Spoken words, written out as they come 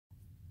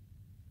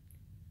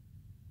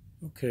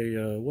Okay,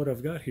 what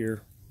I've got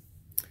here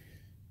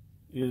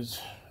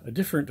is a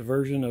different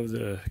version of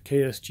the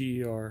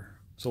KSGER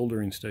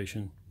soldering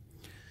station.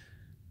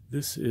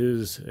 This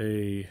is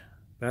a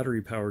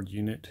battery powered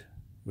unit,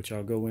 which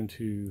I'll go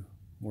into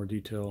more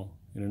detail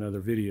in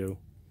another video.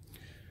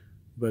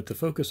 But the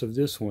focus of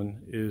this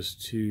one is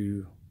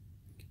to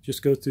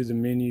just go through the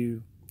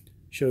menu,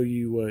 show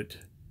you what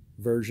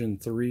version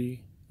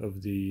 3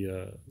 of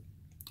the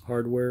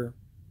hardware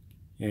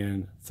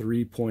and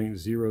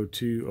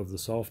 3.02 of the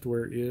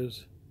software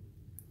is.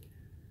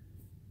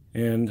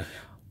 And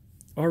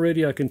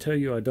already I can tell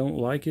you I don't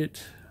like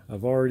it.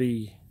 I've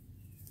already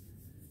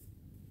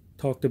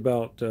talked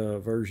about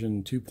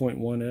version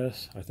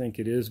 2.1s. I think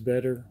it is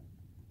better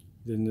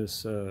than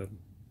this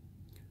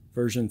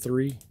version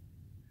 3.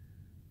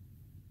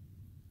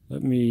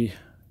 Let me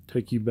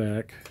take you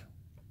back.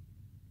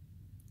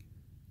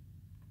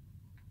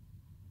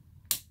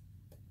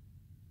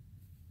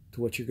 To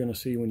what you're going to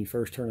see when you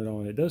first turn it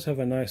on. It does have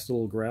a nice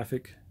little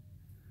graphic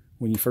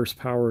when you first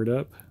power it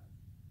up.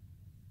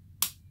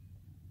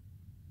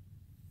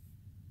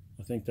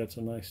 I think that's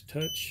a nice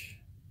touch.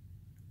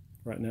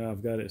 Right now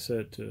I've got it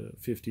set to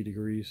 50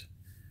 degrees.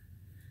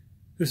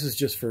 This is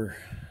just for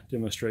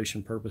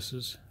demonstration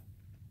purposes.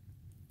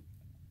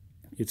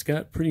 It's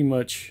got pretty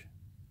much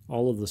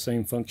all of the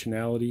same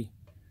functionality.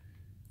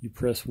 You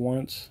press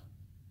once.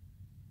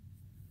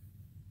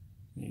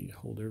 You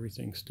hold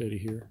everything steady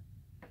here.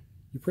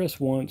 You press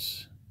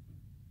once,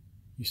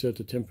 you set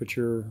the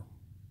temperature,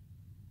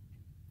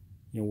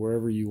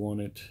 wherever you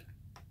want it.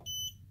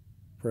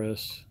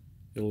 Press,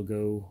 it'll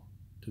go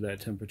to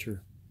that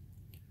temperature.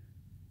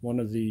 One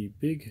of the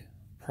big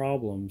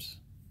problems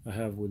I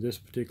have with this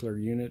particular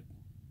unit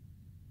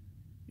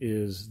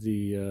is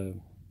the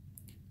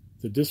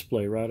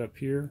display right up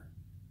here.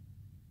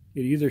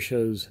 It either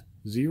shows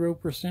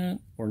 0%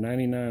 or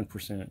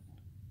 99%.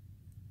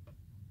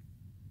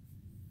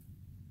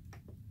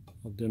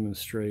 I'll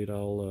demonstrate.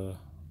 I'll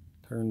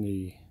turn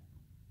the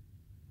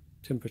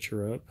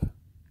temperature up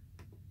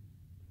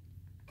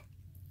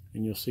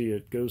and you'll see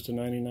it goes to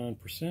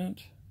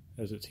 99%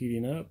 as it's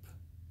heating up.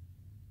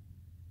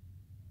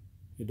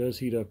 It does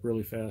heat up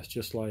really fast,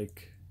 just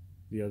like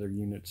the other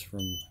units from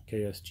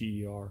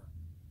KSGER.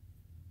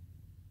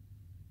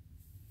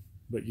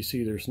 But you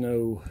see there's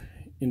no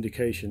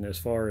indication as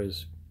far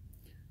as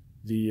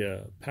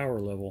the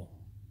power level.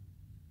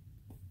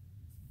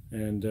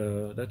 And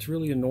that's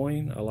really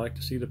annoying. I like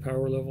to see the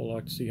power level. I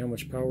like to see how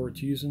much power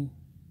it's using.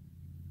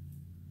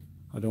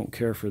 I don't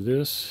care for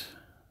this.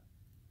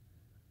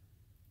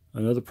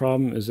 Another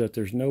problem is that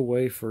there's no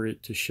way for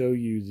it to show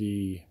you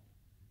the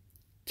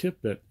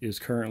tip that is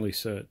currently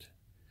set,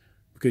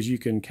 because you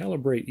can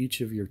calibrate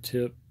each of your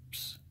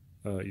tips,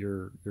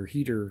 your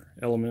heater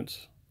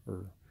elements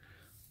or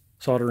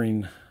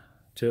soldering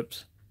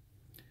tips.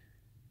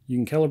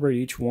 You can calibrate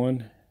each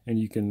one, and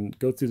you can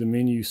go through the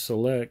menu,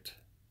 select.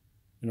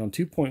 And on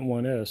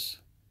 2.1s,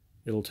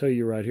 it'll tell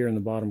you right here in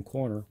the bottom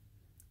corner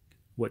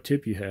what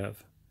tip you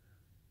have.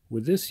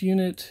 With this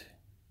unit,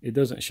 it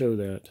doesn't show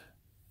that.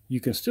 You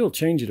can still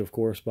change it, of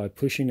course, by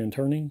pushing and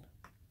turning.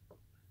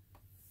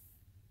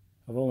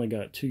 I've only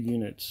got 2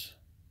 units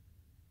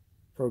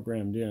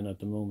programmed in at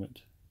the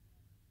moment.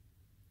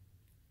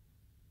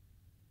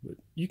 But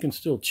you can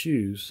still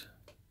choose.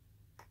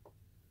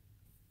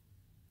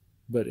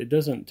 But it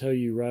doesn't tell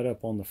you right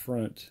up on the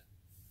front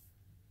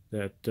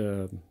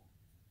that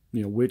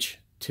which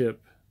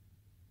tip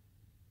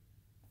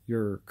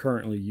you're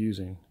currently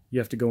using. You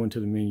have to go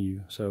into the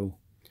menu, so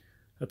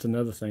that's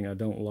another thing I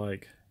don't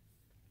like.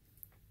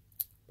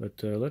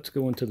 But let's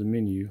go into the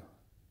menu.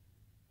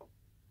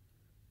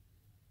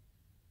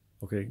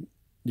 Okay,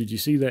 did you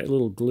see that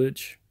little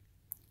glitch?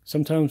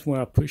 Sometimes when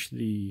I push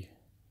the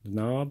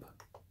knob,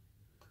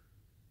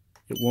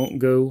 it won't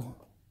go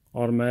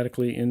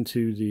automatically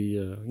into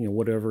the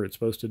whatever it's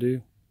supposed to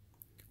do,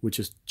 which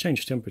is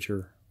change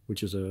temperature,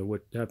 which is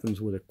what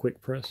happens with a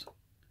quick press.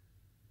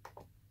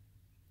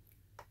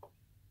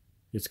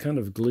 It's kind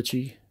of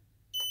glitchy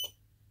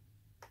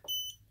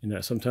in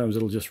that sometimes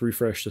it'll just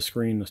refresh the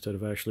screen instead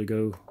of actually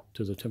go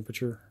to the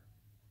temperature.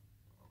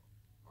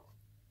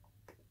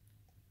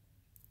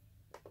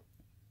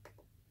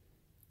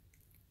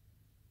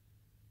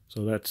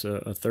 So that's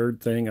a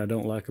third thing I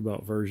don't like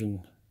about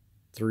version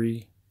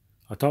 3.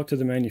 I talked to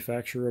the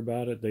manufacturer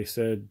about it. They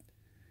said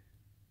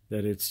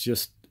that it's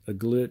just a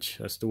glitch.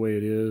 That's the way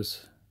it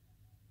is.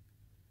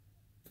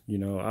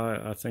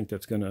 I think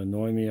that's going to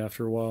annoy me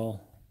after a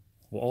while.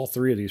 Well, all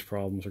 3 of these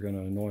problems are going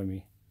to annoy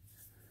me,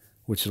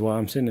 which is why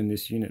I'm sending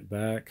this unit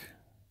back.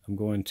 I'm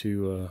going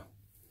to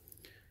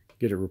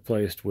get it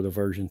replaced with a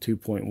version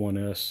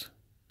 2.1s.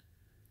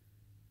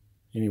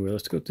 Anyway,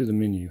 let's go through the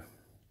menu.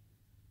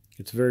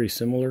 It's very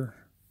similar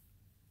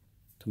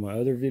to my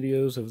other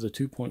videos of the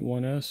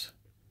 2.1s.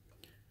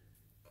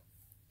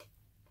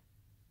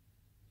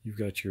 You've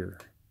got your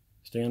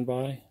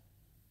standby,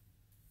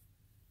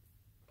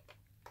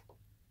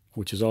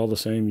 which is all the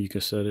same. You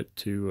can set it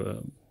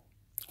to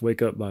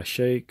wake up by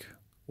shake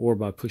or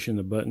by pushing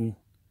the button.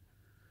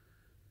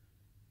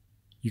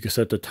 You can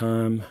set the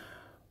time,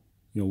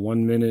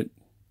 1 minute,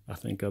 I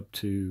think up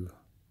to,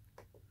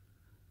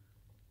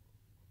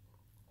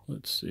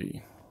 let's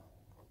see.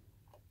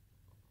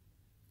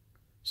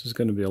 This is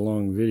going to be a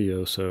long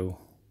video, so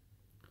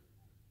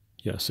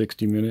yeah,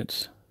 60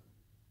 minutes.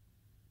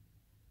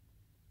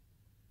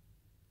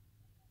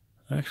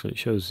 Actually, it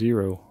shows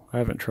 0. I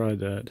haven't tried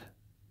that.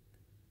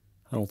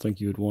 I don't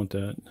think you would want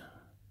that.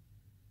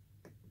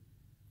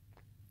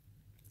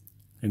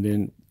 And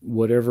then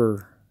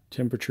whatever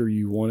temperature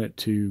you want it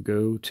to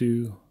go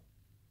to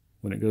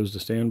when it goes to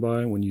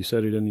standby, when you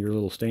set it in your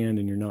little stand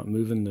and you're not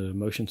moving the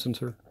motion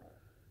sensor,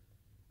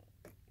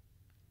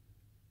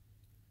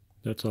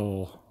 that's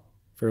all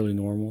fairly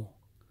normal.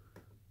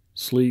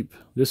 Sleep,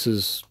 this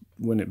is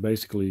when it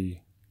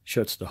basically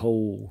shuts the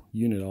whole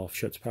unit off,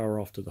 shuts power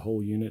off to the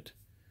whole unit.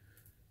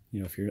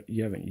 If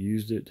you haven't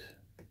used it,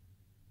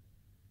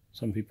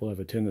 some people have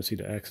a tendency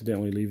to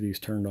accidentally leave these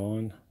turned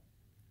on.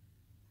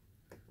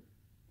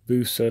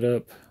 Boost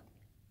setup,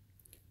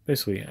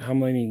 basically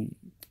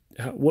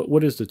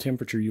what is the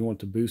temperature you want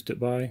to boost it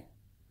by.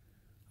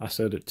 I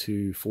set it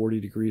to 40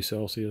 degrees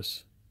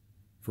Celsius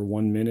for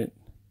 1 minute,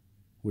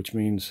 which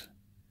means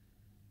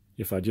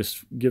if I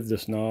just give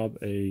this knob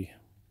if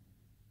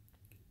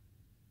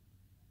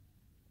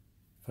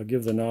I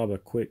give the knob a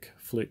quick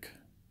flick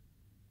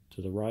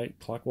to the right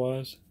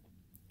clockwise,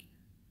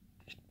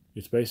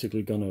 it's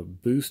basically going to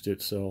boost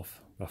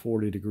itself by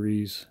 40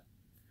 degrees,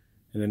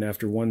 and then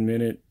after 1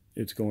 minute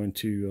it's going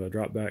to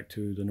drop back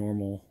to the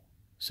normal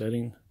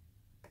setting.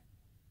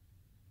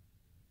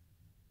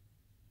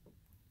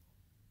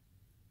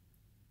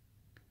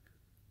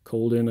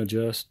 Cold in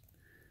adjust.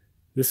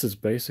 This is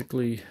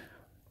basically,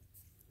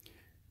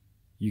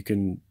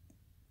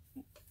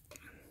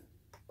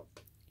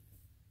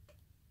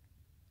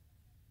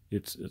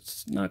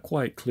 it's not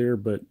quite clear,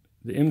 but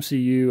the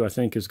MCU I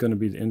think is going to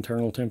be the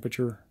internal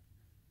temperature,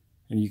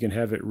 and you can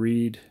have it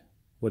read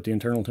what the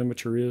internal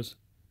temperature is,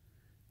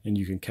 and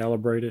you can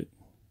calibrate it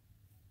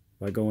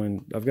by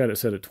going, I've got it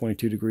set at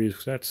 22 degrees,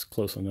 because that's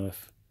close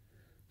enough.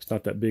 It's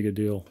not that big a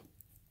deal.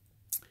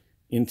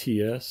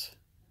 NTS,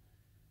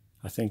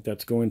 I think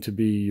that's going to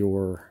be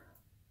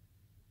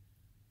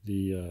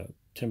the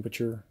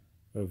temperature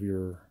of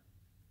your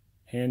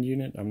hand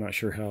unit. I'm not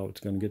sure how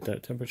it's going to get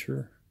that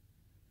temperature,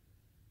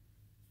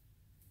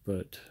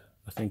 but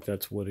I think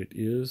that's what it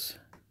is.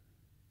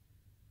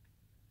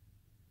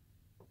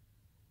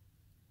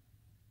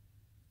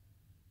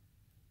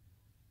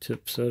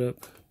 Tip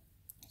setup,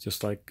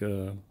 just like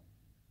the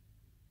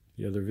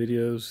other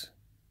videos.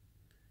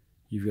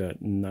 You've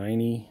got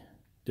 90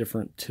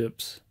 different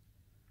tips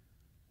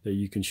that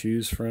you can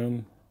choose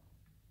from.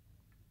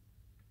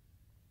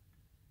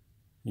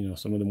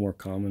 Some of the more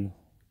common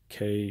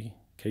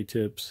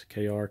K-tips,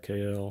 KR,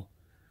 KL,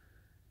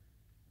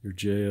 your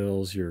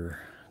JLs, your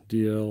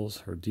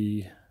DLs or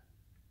D,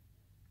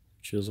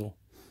 chisel,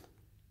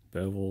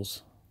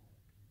 bevels.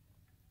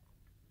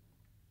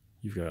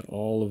 You've got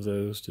all of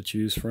those to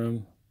choose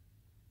from.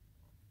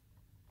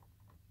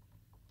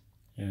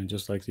 And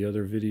just like the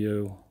other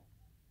video,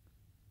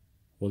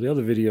 well, the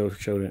other video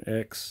showed an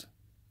X,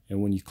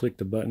 and when you click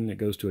the button it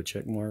goes to a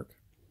check mark.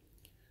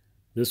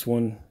 This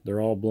one,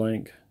 they're all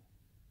blank,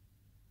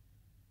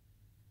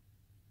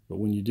 but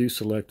when you do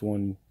select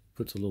one, it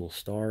puts a little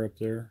star up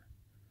there.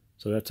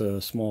 So that's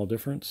a small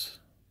difference,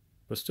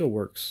 but still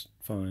works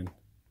fine.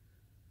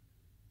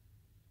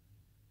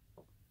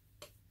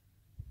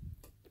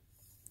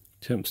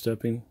 Temp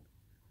stepping.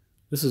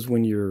 This is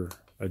when you're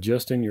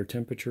adjusting your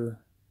temperature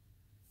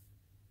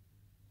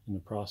in the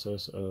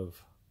process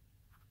of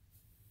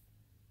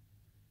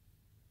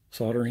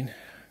soldering.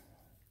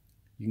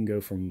 You can go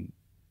from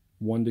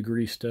 1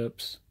 degree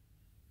steps.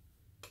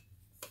 In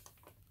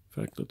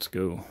fact, let's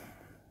go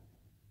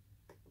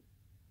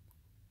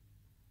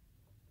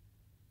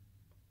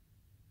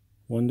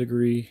 1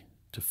 degree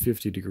to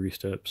 50 degree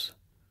steps.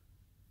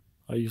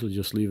 I usually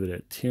just leave it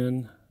at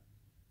 10.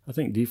 I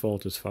think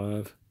default is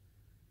 5,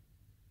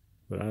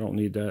 but I don't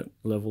need that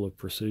level of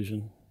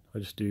precision. I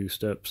just do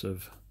steps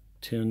of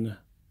 10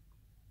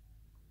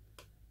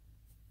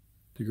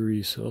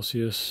 degrees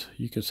Celsius.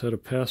 You can set a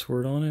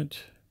password on it.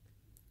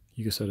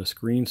 You can set a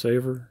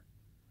screensaver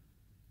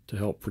to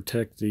help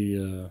protect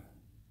the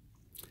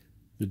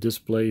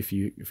display if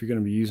you're going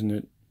to be using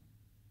it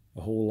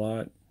a whole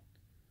lot.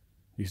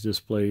 These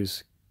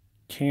displays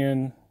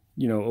can,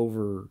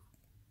 over,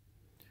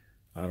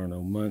 I don't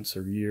know, months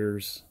or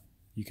years,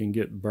 you can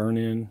get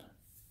burn-in.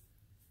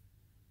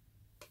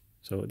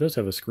 So it does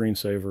have a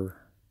screensaver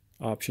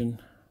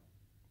option.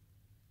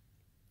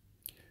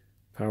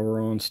 Power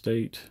on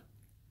state.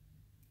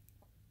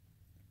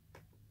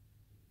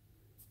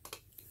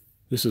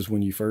 This is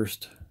when you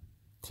first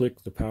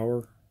click the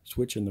power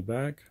switch in the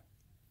back.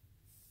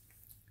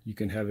 You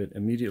can have it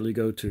immediately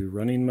go to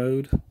running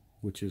mode,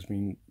 which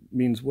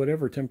means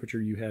whatever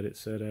temperature you had it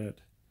set at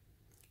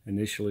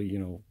initially,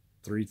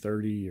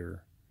 330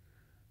 or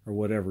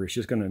whatever. It's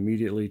just going to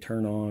immediately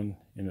turn on,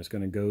 and it's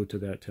going to go to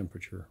that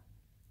temperature.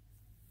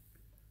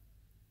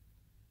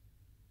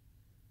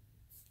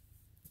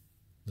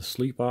 The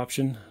sleep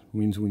option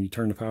means when you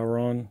turn the power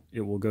on,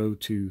 it will go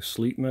to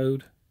sleep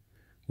mode,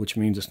 which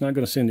means it's not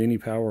going to send any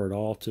power at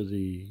all to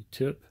the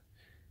tip.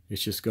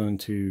 It's just going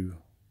to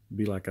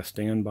be like a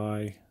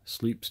standby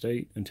sleep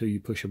state until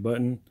you push a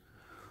button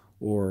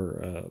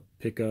or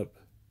pick up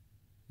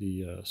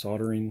the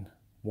soldering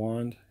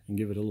wand and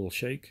give it a little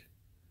shake.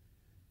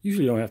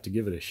 Usually you don't have to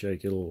give it a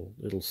shake,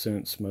 it'll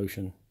sense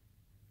motion.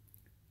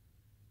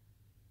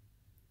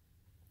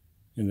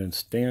 And then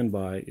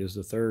standby is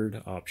the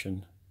third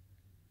option.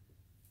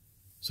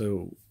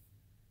 So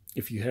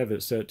if you have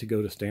it set to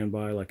go to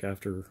standby like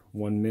after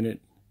 1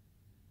 minute,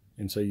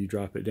 and so you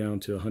drop it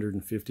down to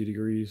 150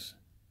 degrees,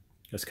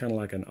 that's kind of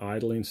like an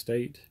idling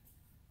state.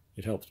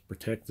 It helps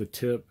protect the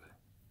tip,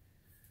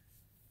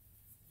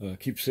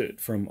 keeps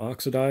it from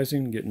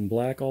oxidizing, getting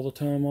black all the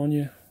time on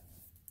you.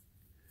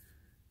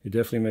 It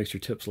definitely makes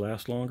your tips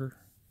last longer.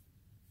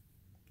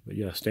 But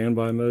yeah,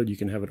 standby mode, you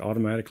can have it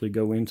automatically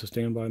go into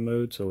standby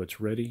mode so it's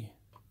ready.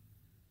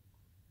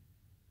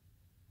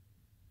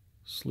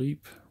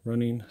 Sleep,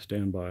 running,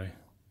 standby.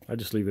 I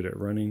just leave it at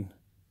running.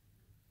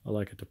 I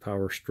like it to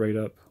power straight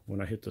up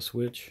when I hit the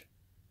switch.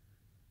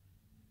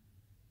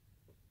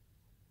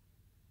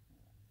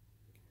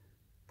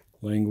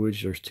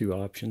 Language, there's two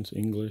options,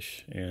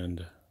 English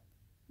and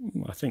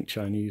I think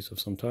Chinese of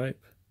some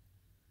type.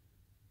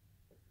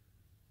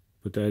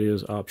 But that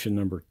is option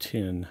number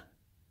 10.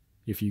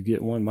 If you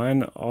get one,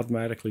 mine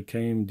automatically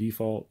came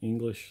default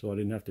English, so I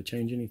didn't have to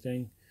change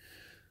anything.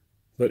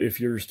 But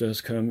if yours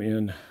does come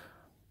in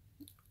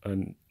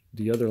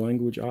the other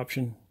language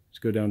option, let's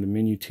go down to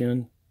menu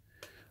 10.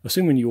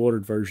 Assuming you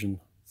ordered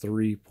version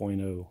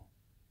 3.0.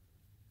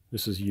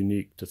 This is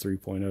unique to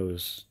 3.0,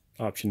 is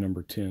option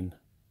number 10.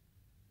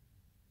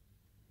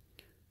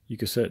 You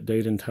can set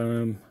date and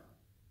time.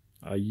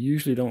 I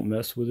usually don't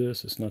mess with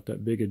this. It's not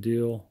that big a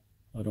deal.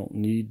 I don't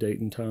need date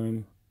and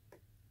time.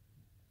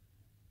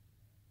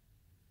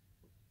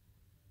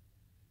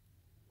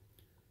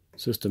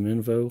 System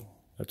info,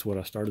 that's what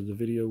I started the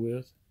video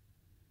with.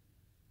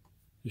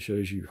 It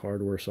shows you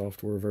hardware,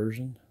 software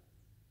version.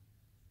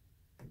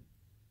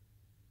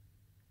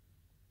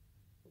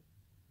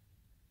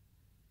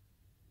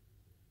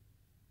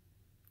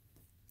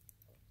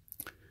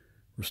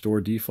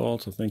 Restore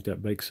defaults, I think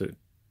that makes it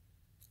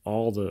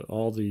all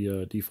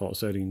the default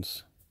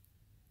settings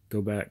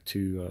go back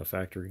to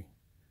factory.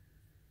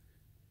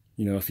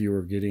 You know, if you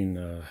were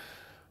getting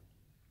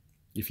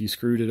if you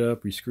screwed it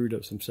up, you screwed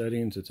up some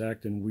settings, it's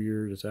acting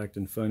weird, it's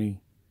acting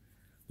funny,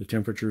 the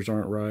temperatures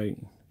aren't right,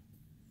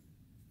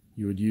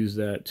 you would use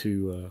that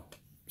to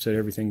set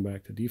everything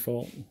back to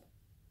default.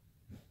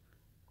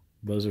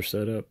 Buzzer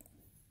setup,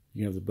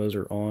 you can have the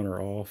buzzer on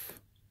or off.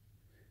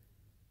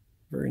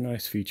 Very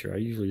nice feature. I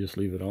usually just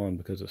leave it on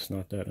because it's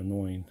not that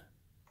annoying.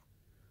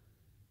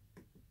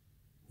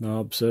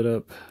 Knob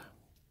setup.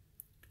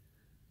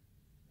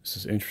 This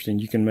is interesting.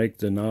 You can make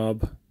the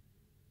knob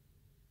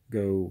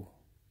go.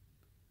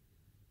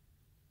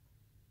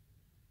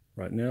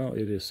 Right now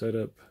it is set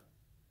up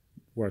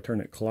where I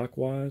turn it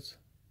clockwise.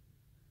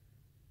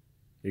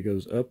 It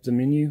goes up the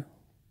menu,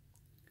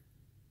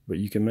 but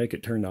you can make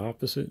it turn the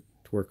opposite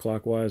to where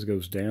clockwise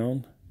goes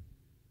down.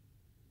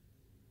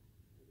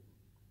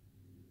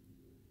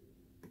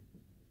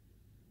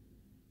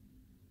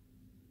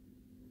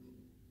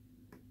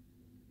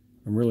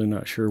 I'm really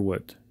not sure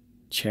what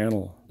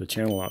the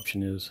channel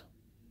option is.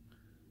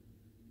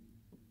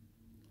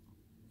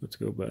 Let's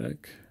go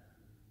back.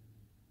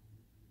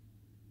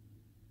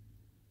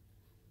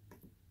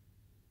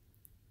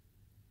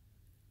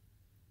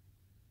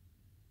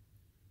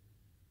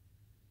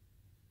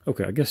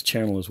 Okay, I guess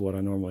channel is what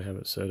I normally have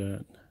it set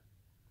at.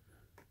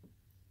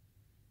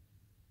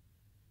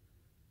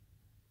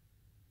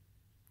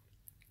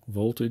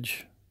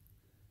 Voltage.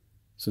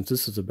 Since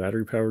this is a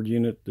battery powered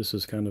unit, this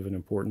is kind of an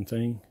important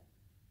thing.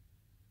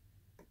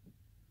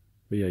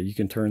 But yeah, you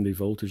can turn the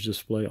voltage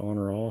display on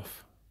or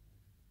off.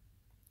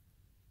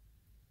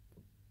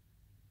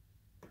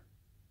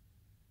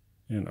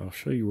 And I'll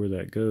show you where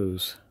that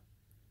goes.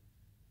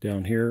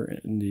 Down here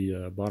in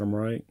the bottom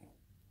right,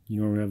 you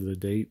normally have the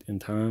date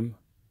and time.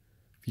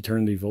 If you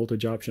turn the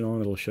voltage option on,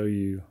 it'll show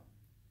you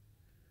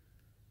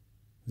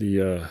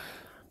the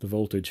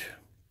voltage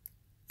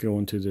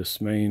going to this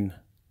main,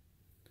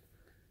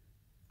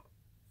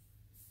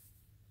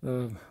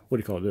 what do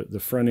you call it?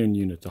 The front end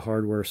unit, the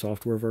hardware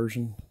software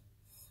version.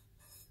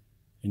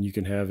 And you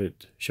can have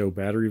it show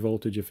battery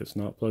voltage if it's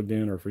not plugged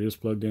in, or if it is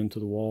plugged into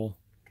the wall,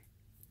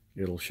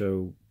 it'll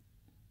show,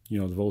 you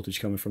know, the voltage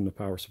coming from the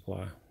power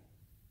supply.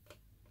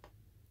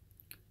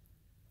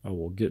 I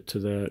will get to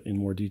that in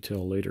more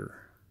detail later.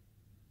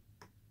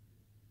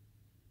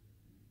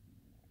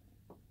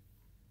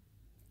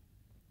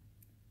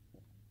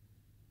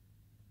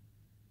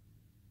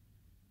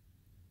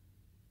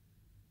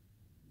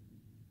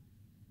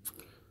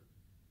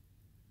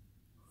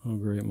 Oh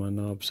great, my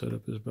knob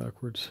setup is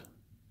backwards.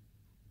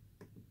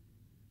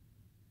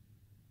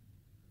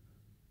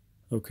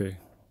 Okay,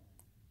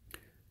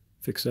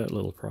 fix that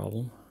little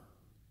problem.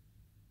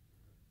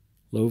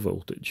 Low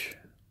voltage.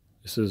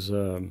 This is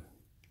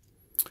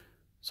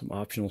Some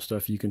optional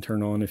stuff you can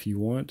turn on if you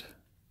want.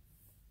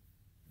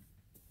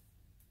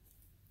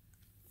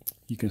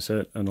 You can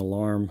set an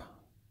alarm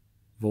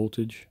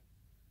voltage,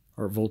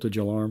 or voltage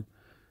alarm.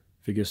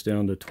 If it gets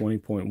down to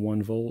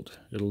 20.1 volt,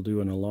 it'll do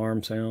an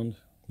alarm sound,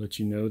 let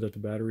you know that the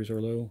batteries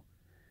are low.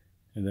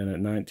 And then at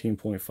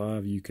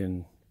 19.5, you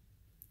can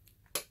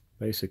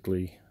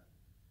basically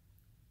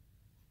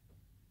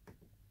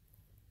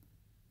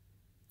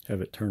have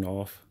it turn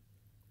off.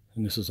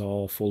 And this is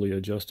all fully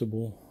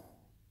adjustable.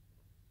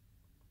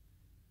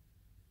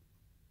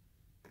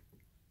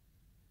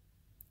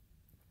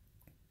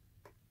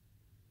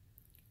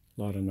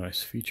 A lot of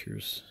nice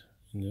features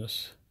in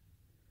this.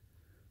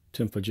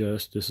 Temp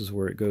adjust, this is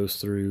where it goes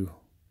through.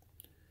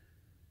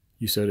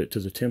 You set it to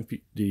the temp,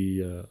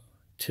 the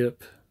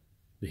tip,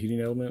 the heating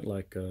element,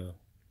 like a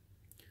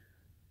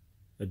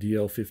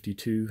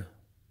DL52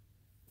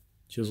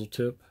 chisel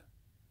tip,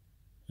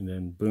 and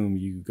then boom,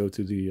 you go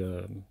through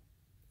the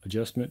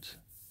adjustment.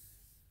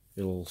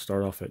 It'll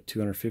start off at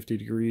 250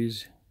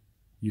 degrees.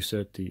 You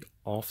set the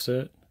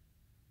offset,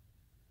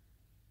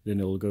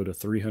 then it'll go to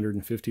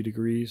 350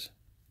 degrees.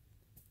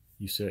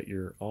 You set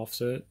your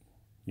offset,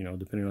 you know,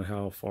 depending on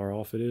how far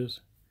off it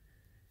is.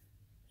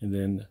 And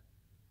then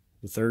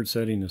the third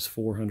setting is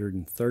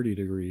 430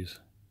 degrees,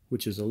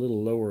 which is a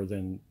little lower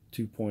than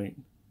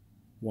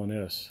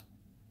 2.1S.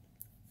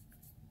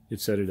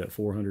 It's set it at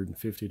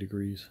 450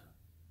 degrees.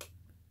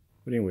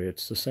 But anyway,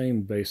 it's the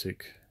same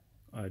basic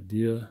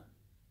idea.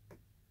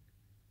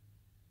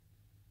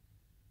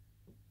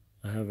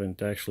 I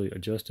haven't actually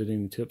adjusted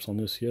any tips on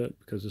this yet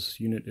because this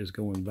unit is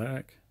going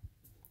back.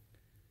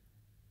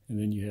 And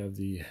then you have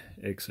the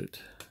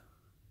exit.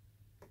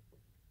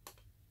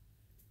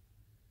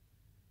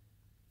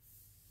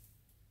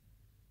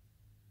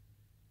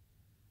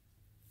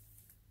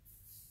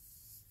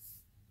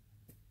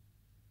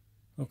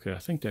 Okay, I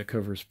think that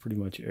covers pretty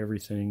much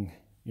everything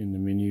in the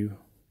menu.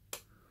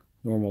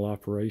 Normal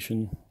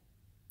operation.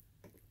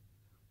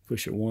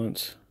 Push it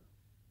once.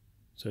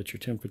 Set your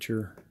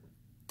temperature.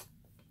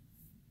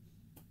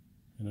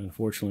 And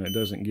unfortunately, it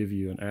doesn't give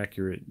you an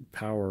accurate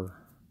power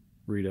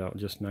readout,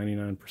 just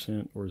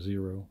 99% or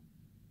 0.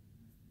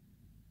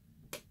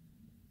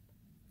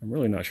 I'm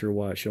really not sure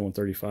why it's showing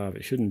 35.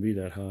 It shouldn't be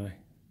that high.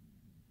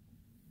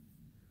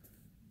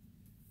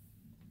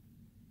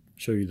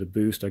 Show you the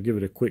boost. I give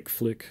it a quick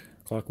flick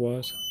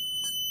clockwise.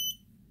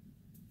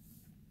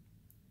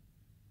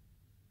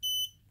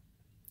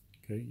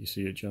 Okay, you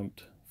see it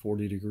jumped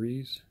 40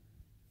 degrees.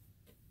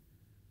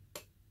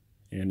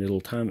 And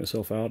it'll time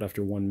itself out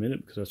after 1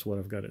 minute because that's what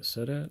I've got it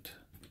set at.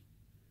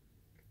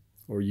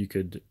 Or you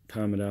could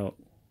time it out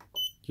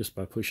just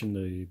by pushing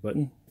the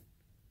button.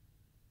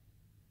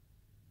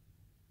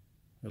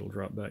 It'll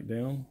drop back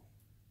down.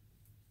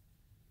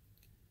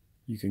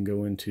 You can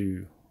go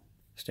into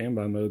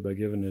standby mode by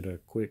giving it a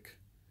quick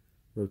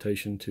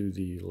rotation to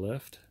the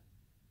left.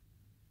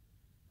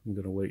 I'm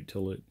going to wait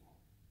till it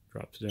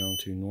drops down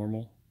to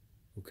normal.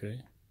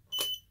 Okay.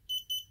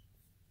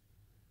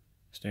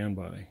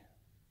 Standby.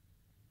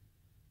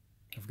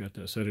 I've got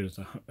that set at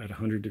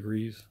 100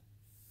 degrees.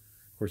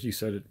 Of course, you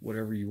set it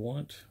whatever you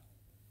want.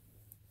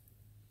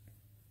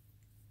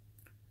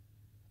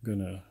 I'm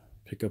gonna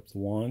pick up the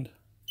wand.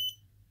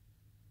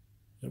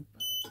 Yep.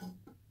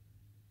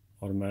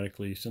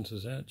 Automatically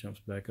senses that,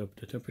 jumps back up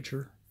to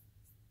temperature.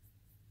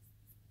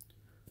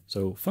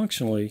 So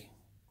functionally,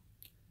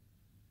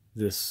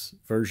 this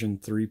version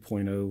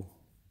 3.0,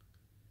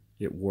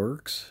 it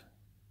works.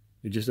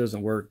 It just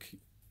doesn't work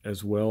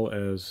as well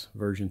as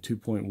version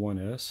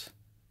 2.1S.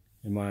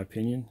 in my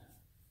opinion.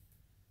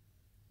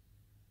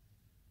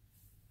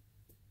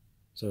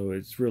 So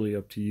it's really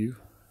up to you.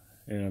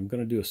 And I'm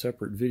going to do a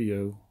separate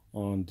video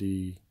on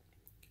the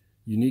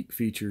unique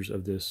features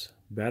of this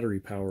battery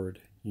powered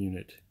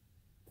unit.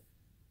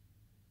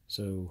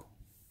 So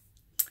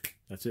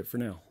that's it for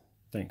now.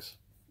 Thanks.